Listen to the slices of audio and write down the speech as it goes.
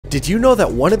Did you know that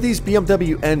one of these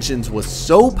BMW engines was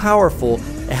so powerful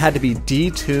it had to be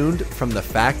detuned from the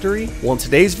factory? Well, in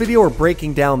today's video, we're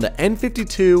breaking down the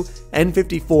N52,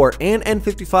 N54, and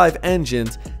N55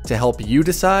 engines to help you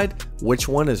decide which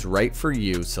one is right for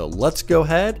you. So let's go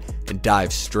ahead and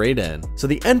dive straight in. So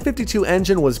the N52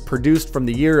 engine was produced from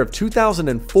the year of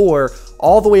 2004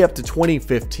 all the way up to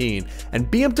 2015,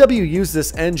 and BMW used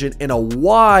this engine in a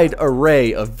wide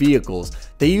array of vehicles.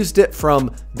 They used it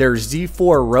from their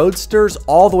Z4 Roadsters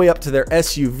all the way up to their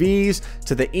SUVs,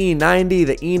 to the E90,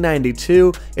 the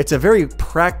E92. It's a very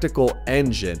practical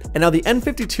engine. And now the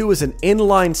N52 is an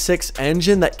inline 6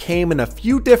 engine that came in a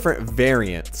few different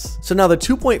variants. So now the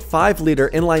 2.5 liter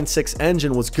inline 6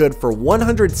 engine was good for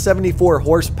 174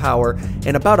 horsepower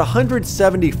and about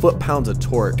 170 foot-pounds of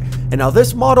torque. And now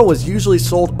this model was usually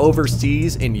sold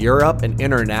overseas in Europe and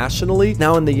internationally.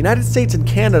 Now in the United States and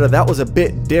Canada, that was a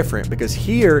bit different because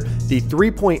here the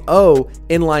 3.0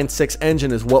 inline 6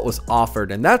 engine is what was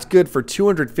offered, and that's good for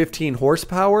 215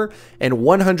 horsepower and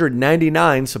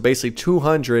 199, so basically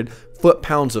 200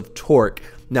 foot-pounds of torque.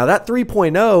 Now that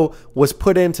 3.0 was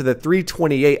put into the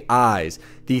 328i's.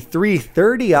 The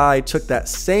 330i took that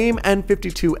same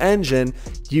N52 engine,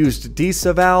 used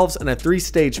DISA valves and a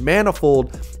 3-stage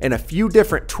manifold and a few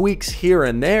different tweaks here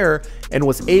and there, and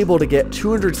was able to get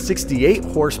 268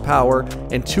 horsepower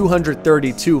and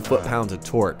 232 foot-pounds of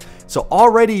torque. So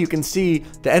already you can see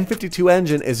the N52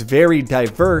 engine is very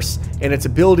diverse in its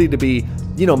ability to be,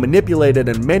 manipulated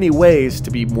in many ways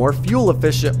to be more fuel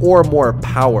efficient or more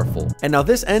powerful. And now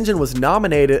this engine was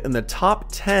nominated in the top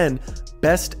 10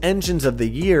 best engines of the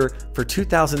year for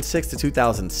 2006 to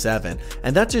 2007.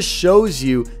 And that just shows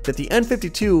you that the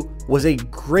N52 was a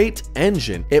great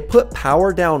engine. It put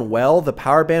power down well, the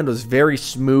power band was very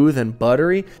smooth and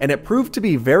buttery, and it proved to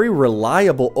be very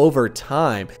reliable over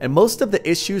time. And most of the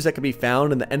issues that can be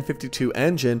found in the N52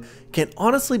 engine can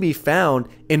honestly be found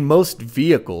in most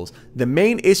vehicles. The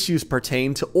main issues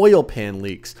pertain to oil pan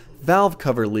leaks, valve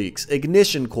cover leaks,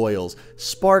 ignition coils,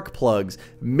 spark plugs,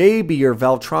 maybe your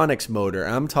Valvetronics motor.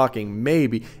 I'm talking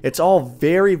maybe. It's all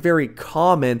very, very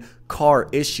common car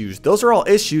issues. Those are all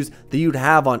issues that you'd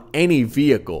have on any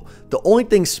vehicle. The only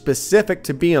thing specific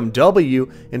to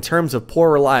BMW in terms of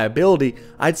poor reliability,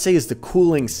 I'd say, is the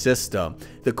cooling system.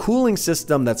 The cooling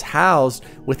system that's housed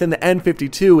within the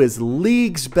N52 is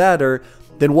leagues better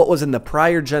than what was in the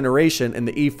prior generation in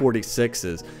the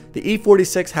E46s. The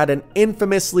E46 had an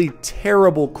infamously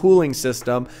terrible cooling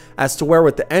system, as to where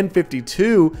with the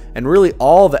N52 and really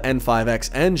all the N5X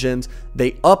engines,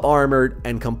 they up-armored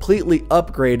and completely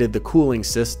upgraded the cooling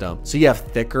system. So you have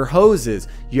thicker hoses,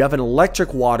 you have an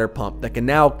electric water pump that can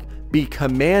now be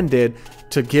commanded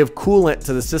to give coolant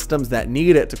to the systems that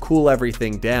need it to cool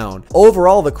everything down.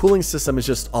 Overall, the cooling system is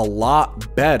just a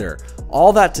lot better.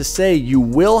 All that to say, you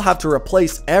will have to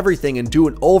replace everything and do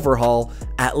an overhaul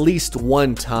at least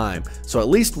one time. So at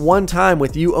least one time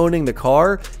with you owning the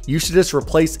car, you should just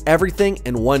replace everything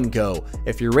in one go.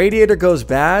 If your radiator goes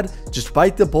bad, just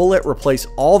bite the bullet, replace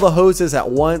all the hoses at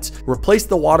once, replace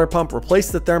the water pump,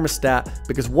 replace the thermostat,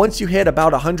 because once you hit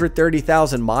about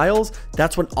 130,000 miles,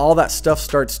 that's when all that stuff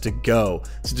starts to go.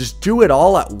 So just do it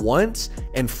all at once,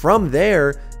 and from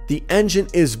there, the engine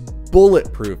is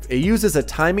bulletproof. It uses a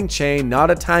timing chain,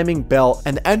 not a timing belt,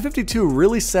 and the N52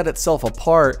 really set itself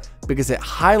apart because it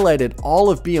highlighted all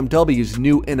of BMW's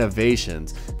new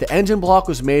innovations. The engine block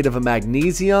was made of a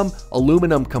magnesium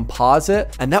aluminum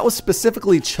composite, and that was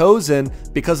specifically chosen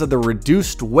because of the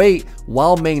reduced weight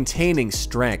while maintaining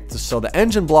strength. So the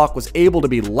engine block was able to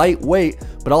be lightweight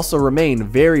but also remain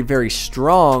very, very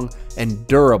strong and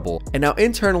durable. And now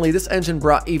internally, this engine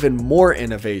brought even more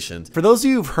innovations. For those of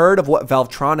you who've heard of what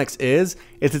Valvetronics is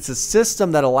it's a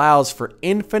system that allows for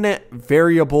infinite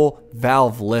variable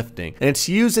valve lifting, and it's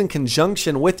used in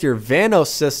conjunction with your Vanos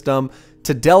system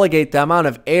to delegate the amount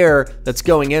of air that's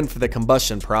going in for the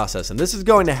combustion process. And this is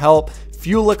going to help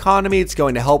fuel economy, it's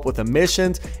going to help with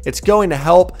emissions, it's going to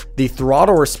help the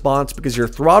throttle response because your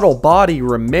throttle body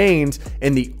remains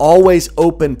in the always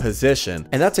open position.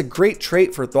 And that's a great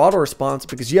trait for throttle response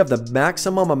because you have the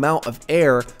maximum amount of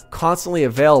air constantly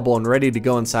available and ready to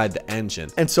go inside the engine.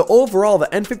 And so overall, the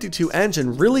N52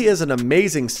 engine really is an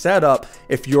amazing setup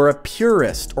if you're a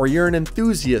purist or you're an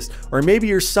enthusiast, or maybe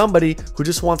you're somebody who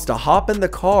just wants to hop in the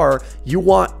car. You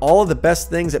want all of the best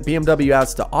things that BMW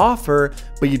has to offer,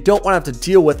 but you don't want to have to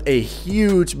deal with a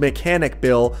huge mechanic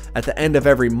bill at the end of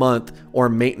every month or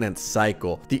maintenance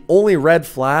cycle. The only red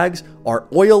flags are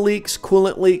oil leaks,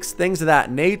 coolant leaks, things of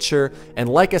that nature. And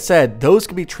like I said, those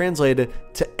can be translated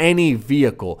to any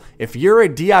vehicle. If you're a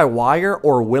DIYer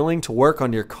or willing to work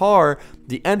on your car,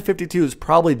 the N52 is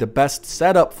probably the best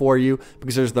setup for you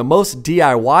because there's the most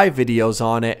DIY videos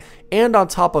on it. And on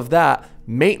top of that,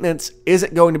 maintenance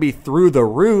isn't going to be through the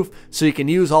roof, so you can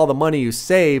use all the money you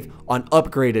save on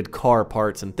upgraded car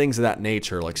parts and things of that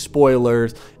nature, like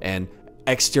spoilers and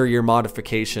exterior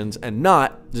modifications, and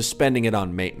not just spending it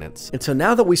on maintenance. And so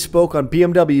now that we spoke on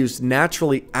BMW's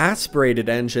naturally aspirated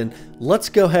engine, let's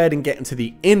go ahead and get into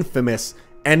the infamous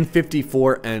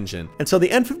N54 engine. And so the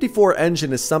N54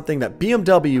 engine is something that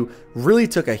BMW really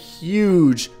took a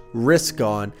huge risk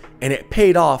on, and it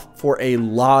paid off for a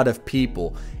lot of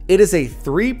people. It is a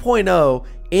 3.0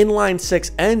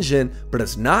 inline-six engine, but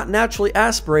it's not naturally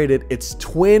aspirated. It's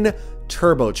twin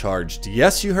turbocharged.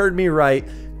 Yes, you heard me right.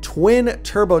 Twin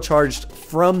turbocharged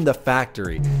from the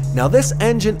factory. Now this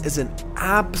engine is an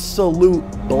absolute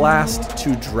blast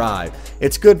to drive.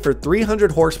 It's good for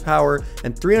 300 horsepower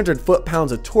and 300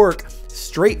 foot-pounds of torque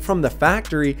straight from the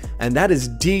factory, and that is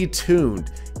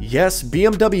detuned. Yes,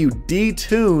 BMW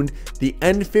detuned the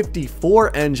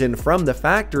N54 engine from the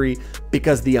factory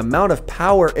because the amount of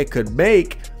power it could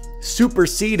make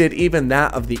superseded even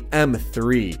that of the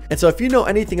M3. And so if you know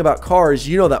anything about cars,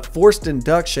 you know that forced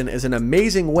induction is an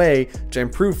amazing way to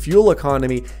improve fuel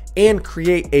economy and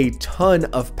create a ton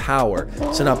of power.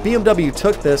 So now BMW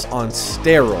took this on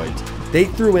steroids. They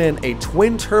threw in a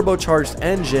twin turbocharged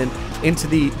engine into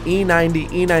the E90,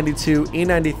 E92,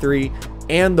 E93,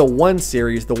 and the 1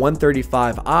 Series, the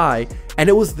 135i, and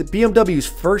it was the BMW's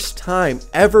first time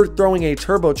ever throwing a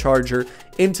turbocharger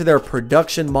into their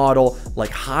production model, like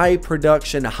high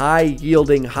production, high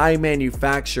yielding, high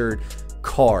manufactured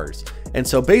cars. And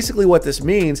so basically what this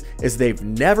means is they've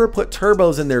never put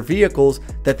turbos in their vehicles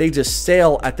that they just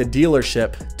sell at the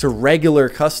dealership to regular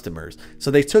customers.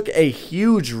 So they took a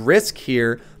huge risk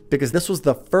here because this was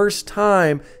the first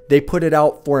time they put it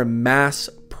out for mass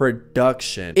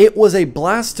production. It was a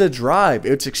blast to drive.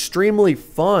 It's extremely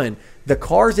fun. The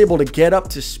car is able to get up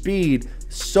to speed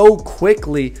so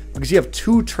quickly because you have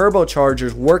two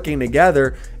turbochargers working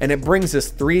together, and it brings this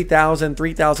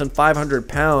 3,500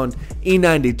 pound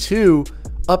E92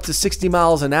 up to 60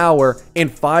 miles an hour in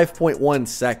 5.1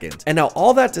 seconds. And now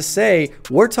all that to say,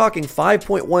 we're talking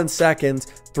 5.1 seconds,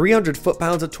 300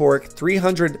 foot-pounds of torque,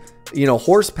 300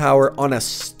 horsepower on a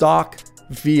stock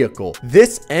vehicle.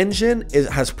 This engine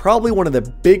has probably one of the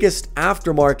biggest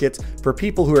aftermarkets for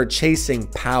people who are chasing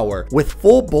power. With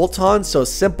full bolt-ons, so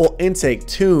simple intake,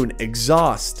 tune,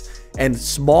 exhaust, and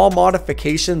small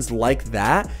modifications like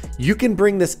that, you can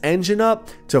bring this engine up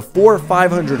to 400 or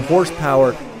 500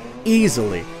 horsepower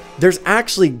easily. There's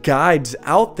actually guides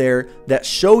out there that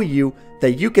show you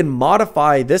that you can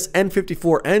modify this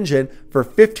N54 engine for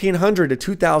 $1,500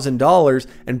 to $2,000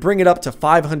 and bring it up to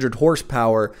 500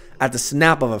 horsepower at the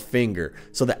snap of a finger.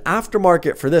 So the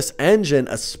aftermarket for this engine,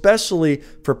 especially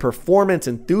for performance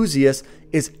enthusiasts,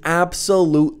 is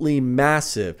absolutely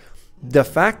massive. The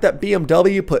fact that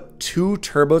BMW put two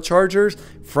turbochargers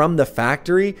from the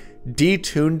factory,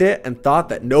 detuned it, and thought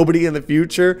that nobody in the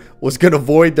future was going to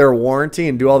void their warranty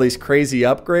and do all these crazy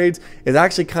upgrades is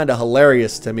actually kind of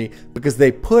hilarious to me, because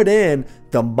they put in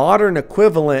the modern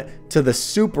equivalent to the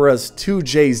Supra's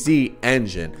 2JZ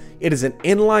engine. It is an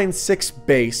inline-six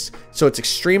base, so it's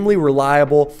extremely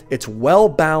reliable, it's well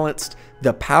balanced,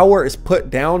 the power is put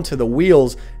down to the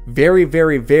wheels very,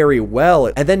 very, very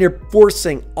well, and then you're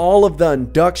forcing all of the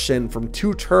induction from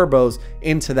two turbos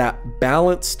into that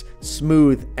balanced,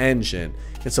 smooth engine.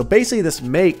 And so basically this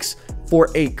makes for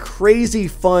a crazy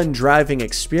fun driving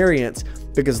experience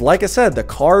because, like I said, the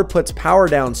car puts power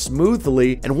down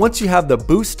smoothly, and once you have the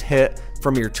boost hit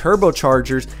from your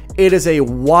turbochargers, it is a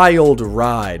wild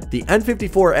ride. The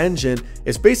N54 engine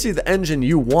is basically the engine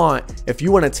you want if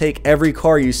you want to take every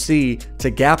car you see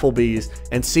to Gapplebee's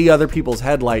and see other people's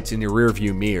headlights in your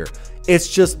rearview mirror.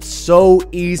 It's just so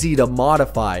easy to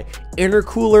modify.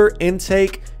 Intercooler,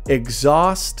 intake,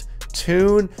 exhaust,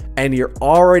 tune, and you're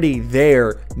already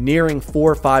there, nearing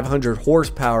 400 or 500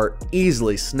 horsepower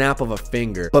easily, snap of a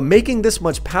finger. But making this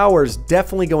much power is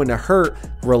definitely going to hurt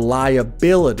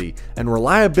reliability, and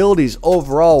reliability is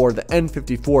overall where the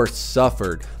N54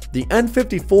 suffered. The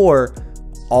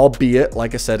N54, albeit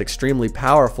like I said extremely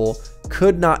powerful,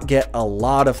 could not get a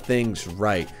lot of things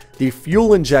right. The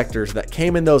fuel injectors that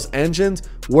came in those engines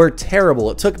were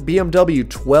terrible. It took BMW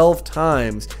 12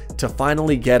 times to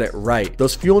finally get it right.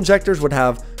 Those fuel injectors would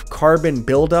have carbon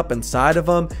buildup inside of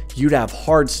them. You'd have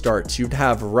hard starts. You'd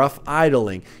have rough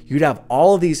idling. You'd have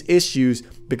all of these issues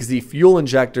because the fuel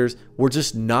injectors were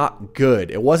just not good.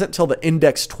 It wasn't until the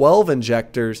Index 12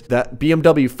 injectors that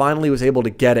BMW finally was able to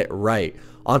get it right.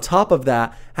 On top of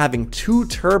that, having two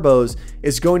turbos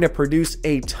is going to produce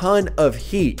a ton of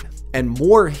heat. And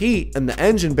more heat in the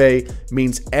engine bay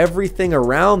means everything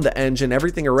around the engine,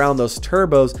 everything around those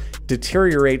turbos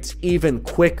deteriorates even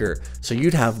quicker. So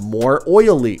you'd have more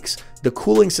oil leaks. The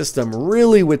cooling system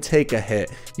really would take a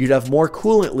hit. You'd have more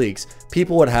coolant leaks.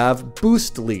 People would have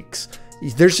boost leaks.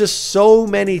 There's just so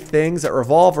many things that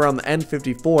revolve around the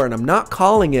N54, and I'm not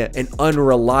calling it an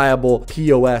unreliable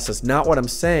POS. That's not what I'm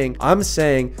saying. I'm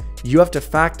saying you have to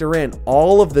factor in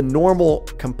all of the normal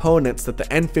components that the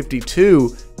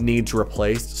N52 needs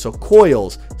replaced. So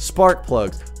coils, spark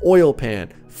plugs, oil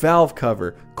pan, valve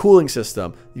cover, cooling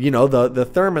system, you know, the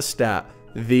thermostat,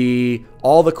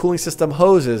 all the cooling system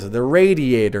hoses, the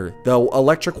radiator, the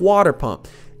electric water pump.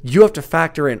 You have to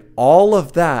factor in all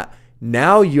of that.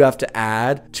 Now you have to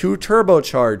add 2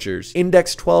 turbochargers,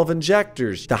 index 12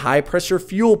 injectors, the high pressure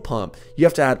fuel pump. You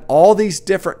have to add all these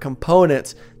different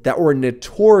components that were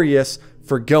notorious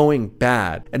for going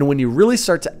bad. And when you really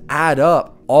start to add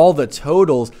up all the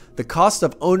totals, the cost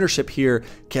of ownership here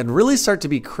can really start to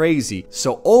be crazy.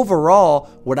 So overall,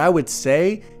 what I would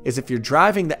say is if you're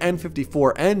driving the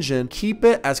N54 engine, keep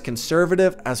it as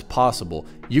conservative as possible.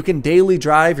 You can daily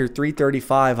drive your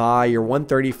 335i, your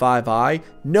 135i,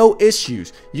 no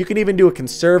issues. You can even do a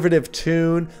conservative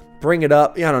tune, bring it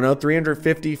up, I don't know,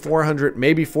 350, 400,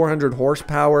 maybe 400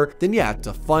 horsepower. Then yeah, it's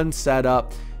a fun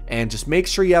setup. And just make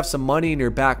sure you have some money in your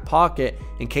back pocket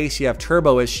in case you have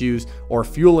turbo issues or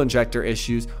fuel injector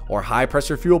issues or high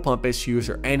pressure fuel pump issues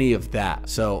or any of that.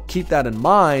 So keep that in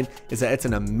mind, is that it's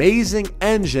an amazing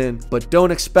engine, but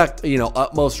don't expect,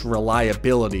 utmost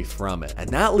reliability from it. And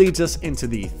that leads us into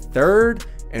the third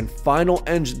and final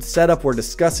engine setup we're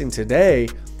discussing today.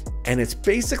 And it's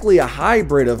basically a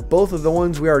hybrid of both of the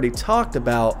ones we already talked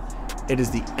about. It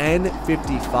is the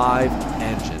N55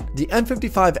 engine. The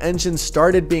N55 engine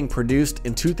started being produced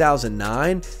in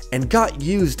 2009 and got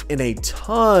used in a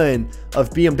ton of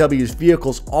BMW's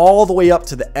vehicles all the way up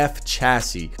to the F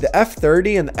chassis. The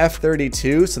F30 and the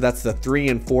F32, so that's the 3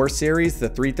 and 4 series, the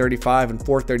 335 and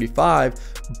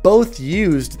 435, both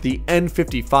used the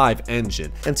N55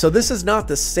 engine. And so this is not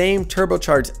the same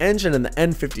turbocharged engine in the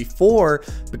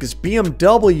N54 because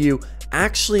BMW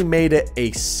actually made it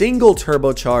a single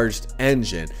turbocharged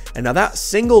engine. And now that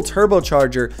single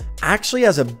turbocharger actually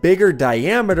has a bigger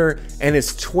diameter and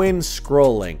is twin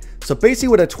scrolling. So basically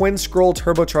what a twin scroll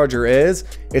turbocharger is,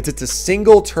 it's a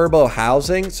single turbo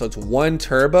housing. So it's one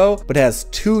turbo, but it has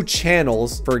 2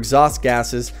 channels for exhaust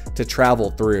gases to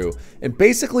travel through. And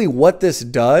basically what this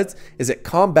does is it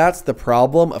combats the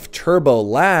problem of turbo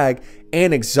lag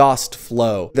and exhaust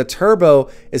flow. The turbo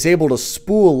is able to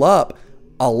spool up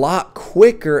a lot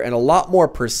quicker and a lot more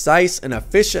precise and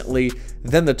efficiently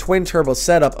than the twin turbo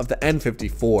setup of the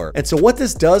N54. And so what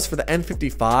this does for the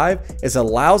N55 is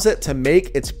allows it to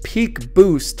make its peak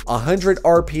boost 100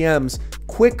 RPMs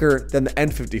quicker than the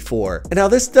N54. And now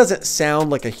this doesn't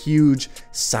sound like a huge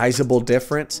sizable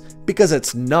difference because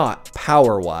it's not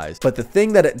power-wise, but the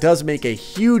thing that it does make a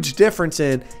huge difference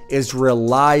in is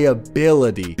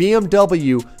reliability.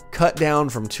 BMW cut down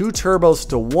from 2 turbos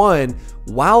to 1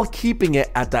 while keeping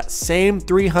it at that same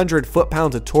 300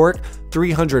 foot-pounds of torque,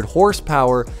 300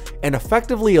 horsepower, and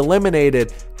effectively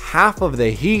eliminated half of the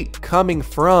heat coming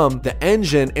from the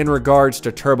engine in regards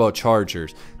to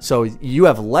turbochargers. So you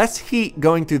have less heat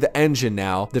going through the engine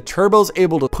now. The turbo's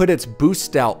able to put its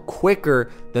boost out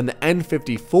quicker than the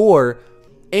N54.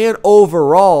 And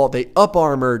overall, they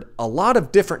up-armored a lot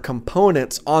of different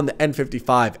components on the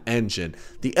N55 engine.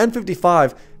 The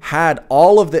N55 had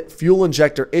all of the fuel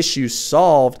injector issues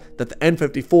solved that the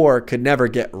N54 could never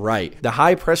get right. The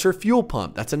high pressure fuel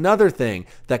pump, that's another thing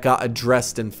that got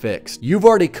addressed and fixed. You've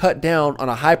already cut down on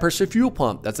a high pressure fuel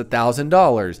pump, that's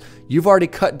 $1,000. You've already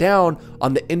cut down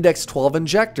on the index 12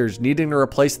 injectors, needing to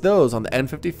replace those on the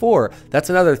N54.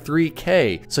 That's another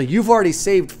 $3K. So you've already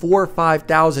saved $4,000 or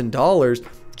 $5,000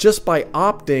 just by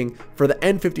opting for the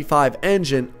N55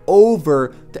 engine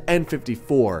over the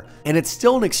N54. And it's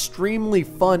still an extremely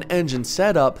fun engine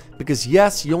setup because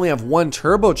yes, you only have 1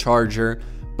 turbocharger,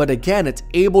 but again, it's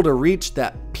able to reach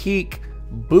that peak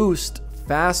boost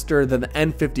faster than the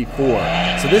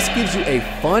N54. So this gives you a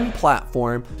fun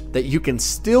platform that you can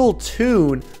still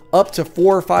tune up to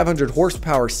 400 or 500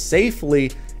 horsepower safely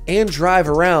and drive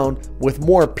around with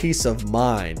more peace of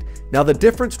mind. Now, the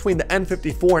difference between the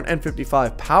N54 and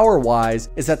N55 power-wise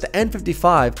is that the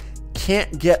N55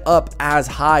 can't get up as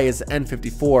high as the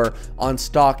N54 on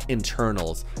stock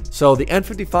internals. So the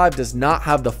N55 does not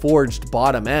have the forged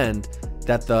bottom end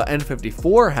that the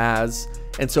N54 has,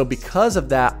 And so because of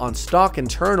that, on stock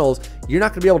internals, you're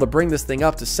not gonna be able to bring this thing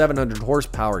up to 700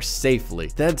 horsepower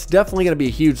safely. That's definitely gonna be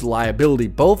a huge liability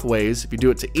both ways if you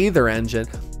do it to either engine.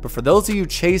 But for those of you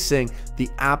chasing the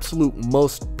absolute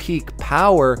most peak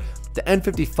power, the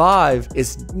N55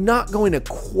 is not going to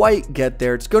quite get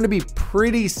there. It's going to be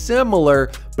pretty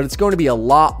similar, but it's going to be a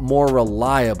lot more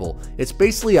reliable. It's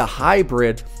basically a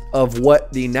hybrid of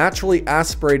what the naturally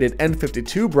aspirated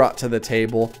N52 brought to the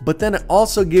table, but then it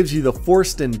also gives you the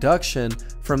forced induction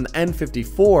from the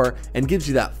N54 and gives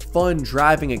you that fun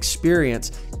driving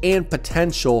experience and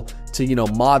potential to, you know,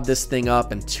 mod this thing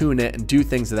up and tune it and do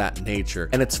things of that nature.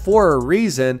 And it's for a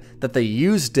reason that they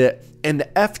used it in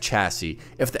the F chassis.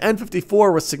 If the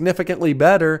N54 was significantly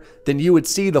better, then you would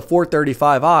see the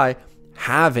 435i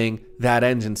having that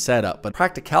engine setup. But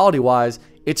practicality wise,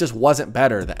 it just wasn't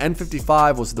better. The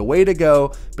N55 was the way to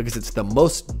go because it's the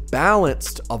most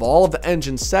balanced of all of the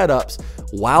engine setups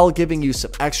while giving you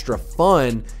some extra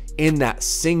fun in that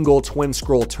single twin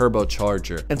scroll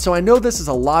turbocharger. And so I know this is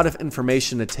a lot of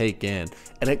information to take in,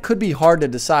 and it could be hard to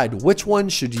decide which one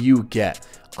should you get.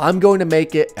 I'm going to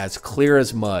make it as clear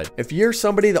as mud. If you're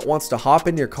somebody that wants to hop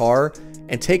in your car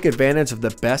and take advantage of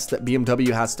the best that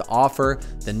BMW has to offer,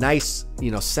 the nice,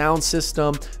 you know, sound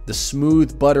system, the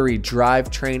smooth, buttery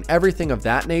drivetrain, everything of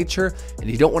that nature, and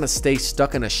you don't want to stay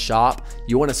stuck in a shop,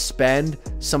 you want to spend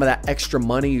some of that extra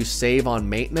money you save on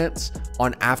maintenance,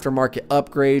 on aftermarket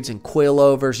upgrades and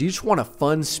coilovers, you just want a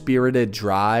fun-spirited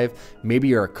drive, maybe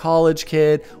you're a college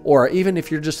kid, or even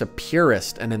if you're just a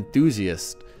purist and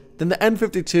enthusiast, then the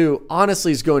N52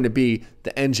 honestly is going to be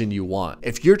the engine you want.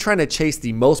 If you're trying to chase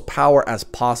the most power as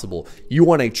possible, you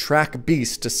want a track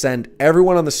beast to send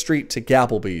everyone on the street to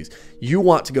Gapplebee's. You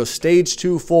want to go stage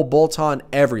 2 full bolt-on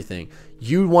everything.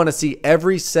 You want to see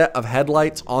every set of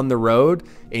headlights on the road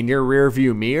in your rear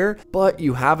view mirror, but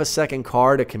you have a second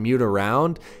car to commute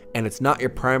around and it's not your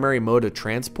primary mode of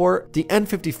transport, the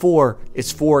N54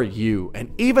 is for you.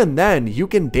 And even then, you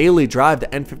can daily drive the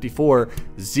N54,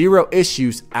 zero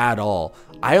issues at all.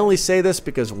 I only say this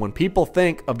because when people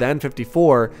think of the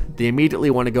N54, they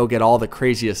immediately want to go get all the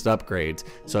craziest upgrades.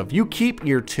 So if you keep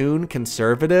your tune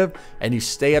conservative and you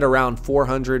stay at around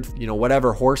 400, you know,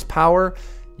 whatever horsepower,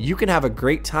 you can have a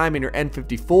great time in your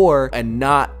N54 and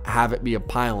not have it be a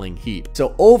piling heap.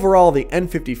 So overall, the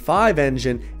N55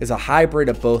 engine is a hybrid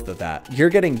of both of that. You're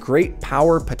getting great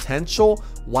power potential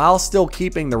while still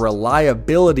keeping the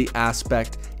reliability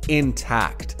aspect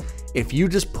intact. If you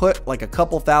just put like a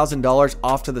couple $1,000s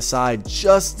off to the side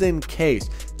just in case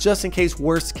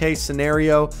worst case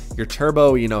scenario, your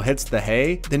turbo, you know, hits the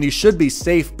hay, then you should be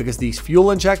safe because these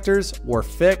fuel injectors were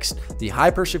fixed. The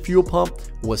high pressure fuel pump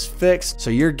was fixed. So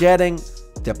you're getting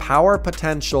the power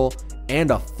potential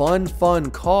and a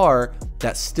fun car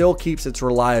that still keeps its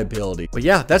reliability. But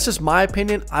yeah, that's just my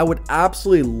opinion. I would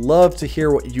absolutely love to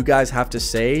hear what you guys have to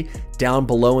say down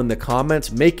below in the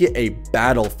comments. Make it a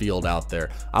battlefield out there.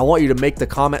 I want you to make the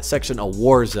comment section a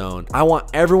war zone. I want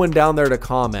everyone down there to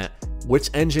comment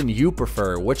which engine you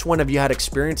prefer, which one have you had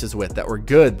experiences with that were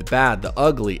good, the bad, the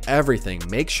ugly, everything.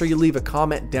 Make sure you leave a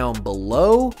comment down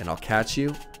below, and I'll catch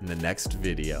you in the next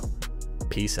video.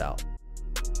 Peace out.